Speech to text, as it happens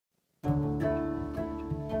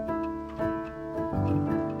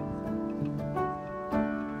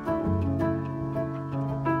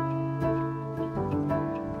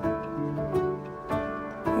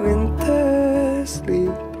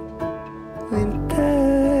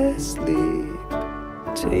Wintersleep,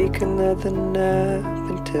 take another nap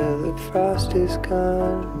until the frost is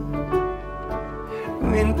gone.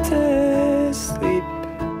 Wintersleep,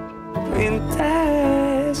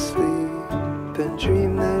 wintersleep, and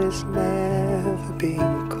dream that it's never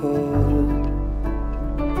been cold.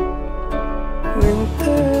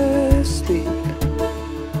 Wintersleep,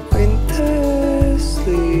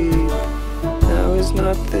 wintersleep, now is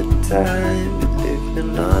not the time to live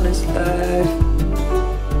an honest life.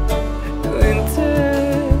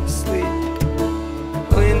 Wintersleep,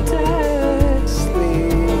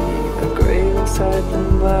 wintersleep, a grave inside the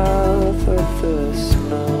mouth of the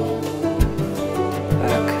snow. I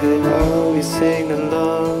could always sing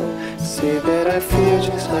along, say that I feel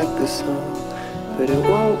just like the song, but it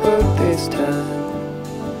won't work this time.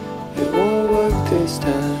 It won't work this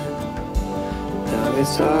time. Now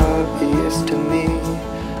it's obvious to me,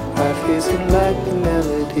 life isn't like the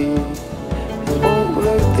melody. It won't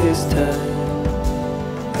work this time.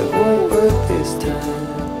 It won't work this time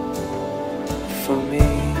for me.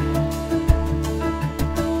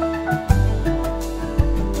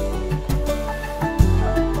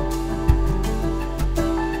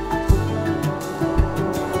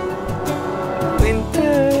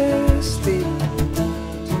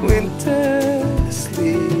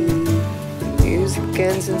 Wintersleep, the music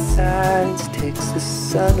ends in silence, takes the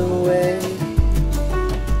sun away.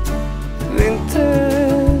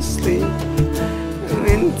 Wintersleep,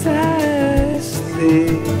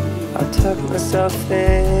 wintersleep, I'll tuck myself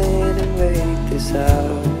in and wait this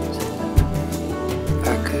out. I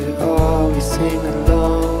could always sing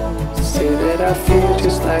along, say that I feel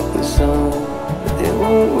just like the song, but it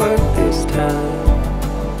won't work this time.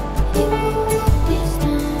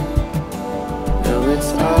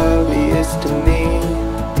 It's obvious to me,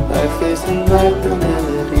 life isn't like the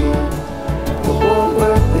melody. It won't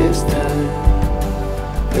work this time.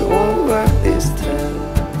 It won't work this time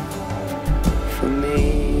for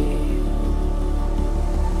me.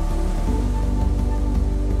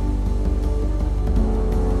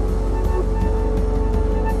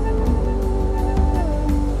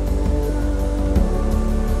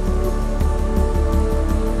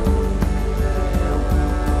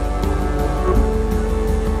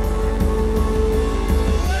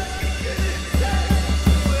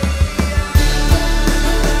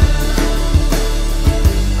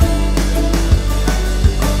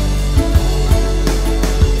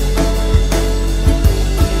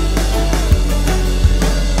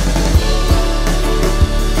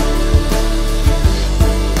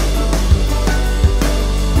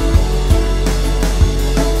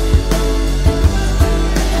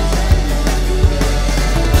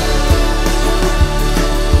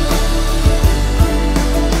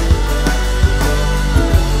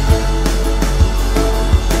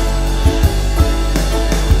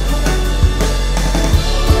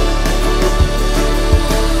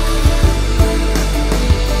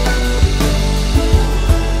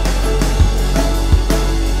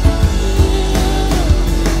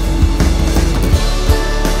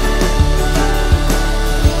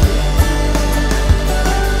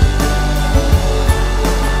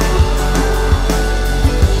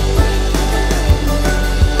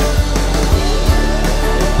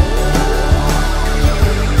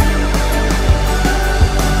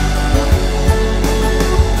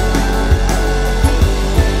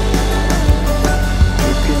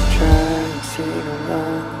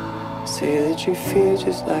 Say that you feel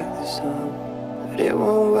just like the song, but it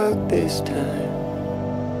won't work this time.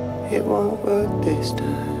 It won't work this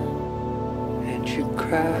time. And you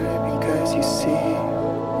cry because you see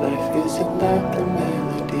life isn't like the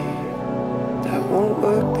melody. That won't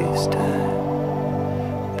work this time.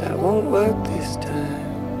 That won't work this time.